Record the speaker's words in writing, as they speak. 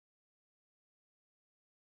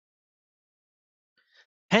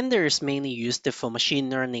Pandas mainly used for machine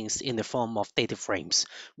learning in the form of data frames.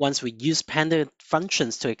 Once we use Panda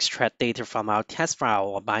functions to extract data from our text file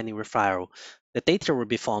or binary file, the data will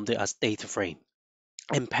be formed as data frame.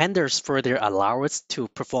 And Pandas further allow us to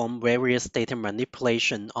perform various data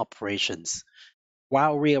manipulation operations.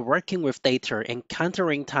 While we are working with data,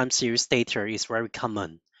 encountering time series data is very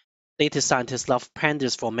common. Data scientists love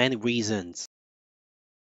Pandas for many reasons.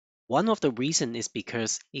 One of the reasons is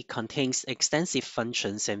because it contains extensive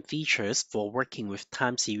functions and features for working with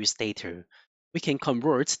time series data. We can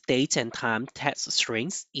convert date and time text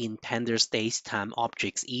strings in Pandas datetime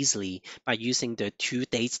objects easily by using the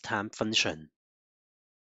toDatetime function.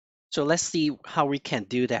 So let's see how we can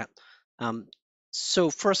do that. Um, so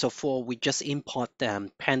first of all, we just import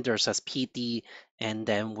pandas as PD, and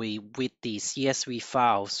then we with the CSV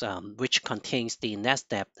files, which contains the next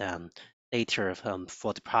step data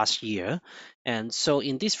for the past year. And so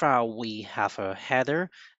in this file, we have a header,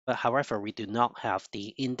 but however, we do not have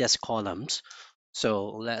the index columns.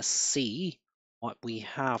 So let's see what we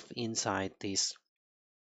have inside this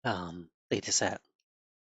data set.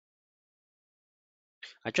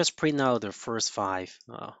 I just print out the first five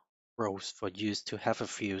rows for you to have a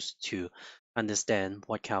feel to understand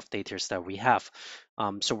what kind of data that we have.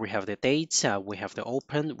 So we have the date, we have the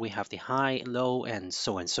open, we have the high, low, and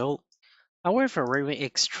so and so. However, when we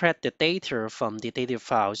extract the data from the data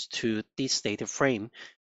files to this data frame,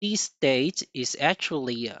 this date is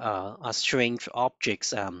actually a string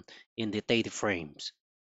objects in the data frames.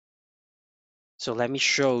 So let me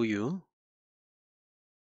show you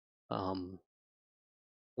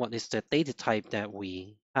what is the data type that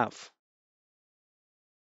we have.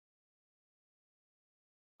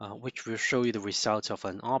 Which will show you the results of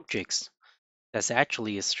an object that's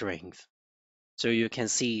actually a string. So you can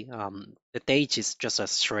see the date is just a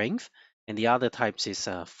string, and the other types is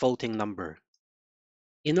a floating number.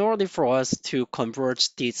 In order for us to convert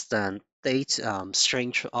these date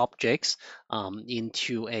string objects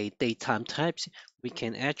into a datetime types, we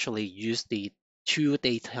can actually use the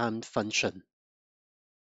toDatetime function.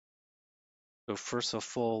 So first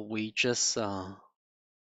of all, we just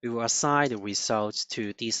we will assign the results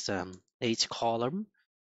to this date column,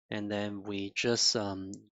 and then we just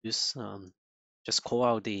use just call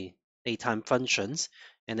out the datetime functions,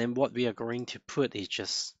 and then what we are going to put is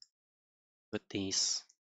just put this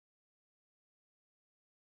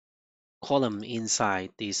column inside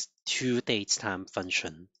this toDatetime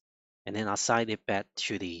function, and then assign it back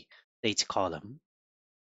to the date column.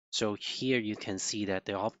 So here you can see that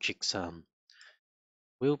the objects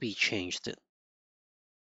will be changed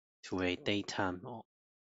to a datetime or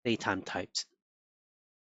datetime types.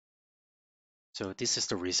 So this is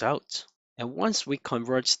the result. And once we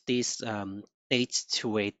convert this date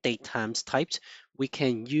to a datetime type, we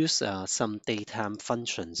can use some datetime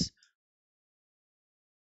functions.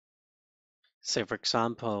 Say, for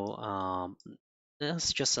example,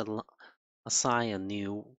 let's just assign a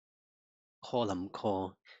new column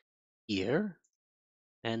called year,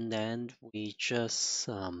 and then we just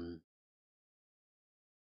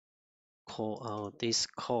call out this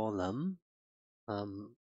column. Not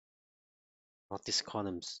this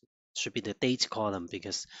columns should be the date column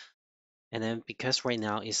because, and then because right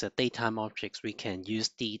now it's a datetime objects, we can use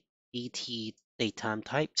the DT datetime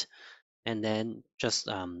typed, and then just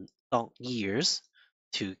dot years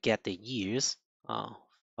to get the years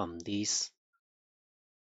from these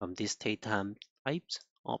datetime types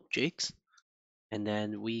objects, and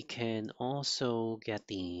then we can also get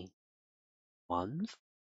the month.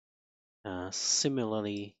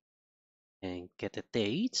 Similarly, and get the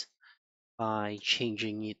date by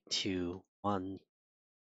changing it to month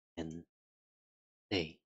and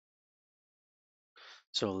day.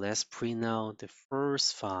 So let's print out the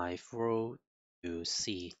first 5 rows to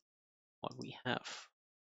see what we have.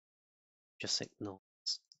 Just ignore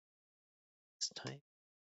this time.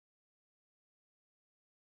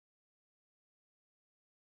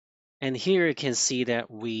 And here you can see that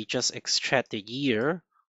we just extract the year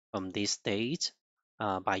from this date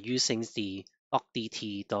by using the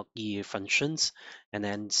 .dt.year functions, and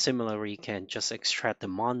then similarly can just extract the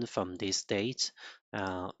month from this date,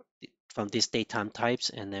 from these datetime types,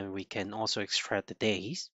 and then we can also extract the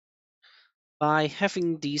days. By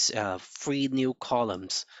having these 3 new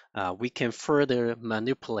columns, we can further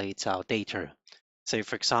manipulate our data. Say,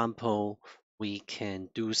 for example, we can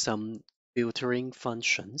do some filtering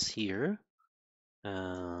functions here.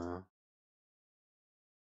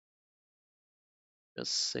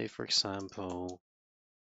 Just say, for example,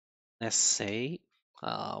 let's say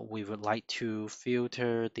we would like to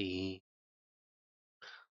filter the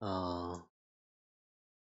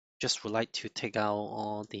just would like to take out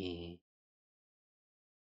all the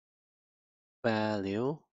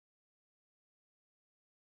value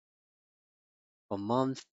for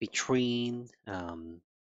month between,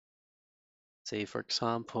 say for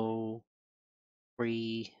example,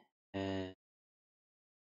 3 and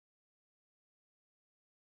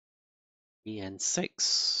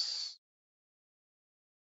 6.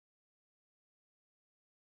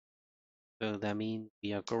 So that means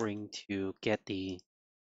we are going to get the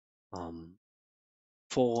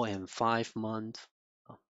 4 and 5 month.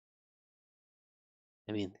 uh,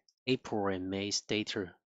 I mean April and May's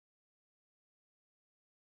data.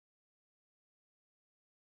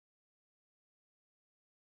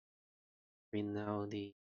 We know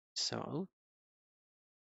the result.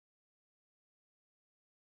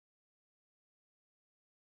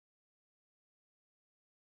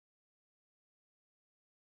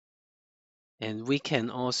 And we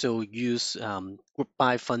can also use group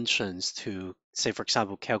by functions to, say, for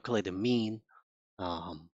example, calculate the mean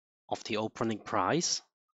of the opening price.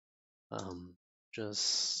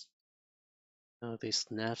 Just this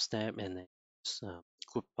nav step and then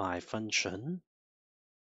group by function.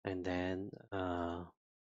 And then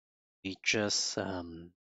we just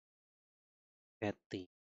get the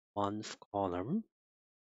month column,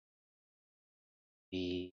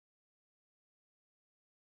 the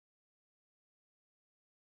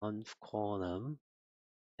month column,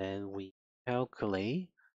 then we calculate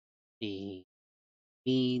the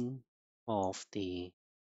mean of the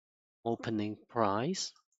opening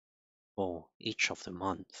price for each of the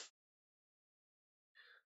month.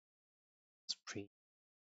 It's pretty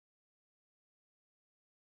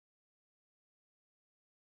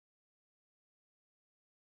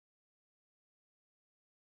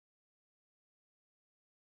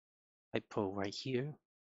typo right here.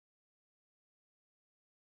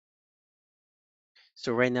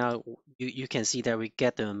 So right now you can see that we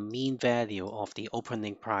get the mean value of the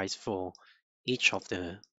opening price for each of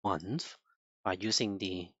the month by using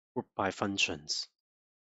the group by functions.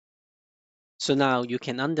 So now you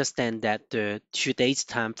can understand that the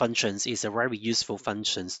toDatetime functions is a very useful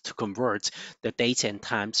functions to convert the date and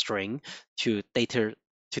time string to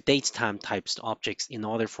datetime types objects in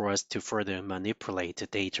order for us to further manipulate the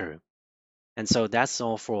data. And so that's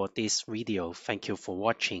all for this video. Thank you for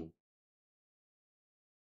watching.